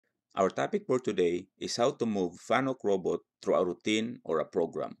Our topic for today is how to move fanuc robot through a routine or a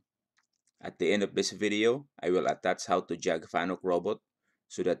program. At the end of this video, I will attach how to jog fanuc robot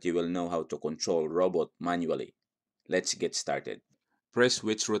so that you will know how to control robot manually. Let's get started. Press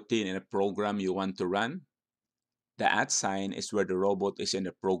which routine in a program you want to run. The at sign is where the robot is in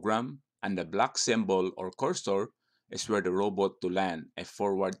the program, and the black symbol or cursor is where the robot to land a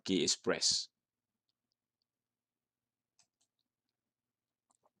forward key is pressed.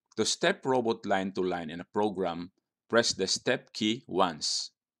 To step robot line to line in a program, press the step key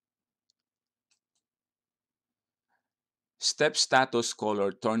once. Step status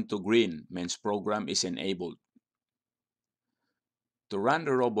color turned to green means program is enabled. To run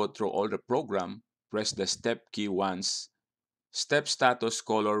the robot through all the program, press the step key once. Step status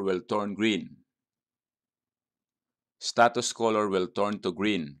color will turn green. Status color will turn to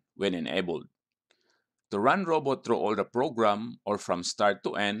green when enabled. To run robot through all the program or from start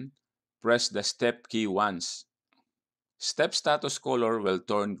to end, press the step key once. Step status color will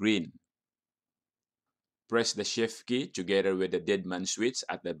turn green. Press the shift key together with the deadman switch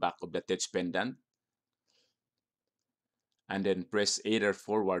at the back of the Teach Pendant, and then press either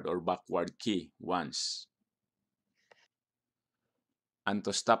forward or backward key once. And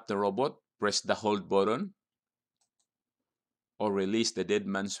to stop the robot, press the hold button or release the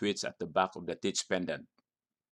deadman switch at the back of the Teach Pendant.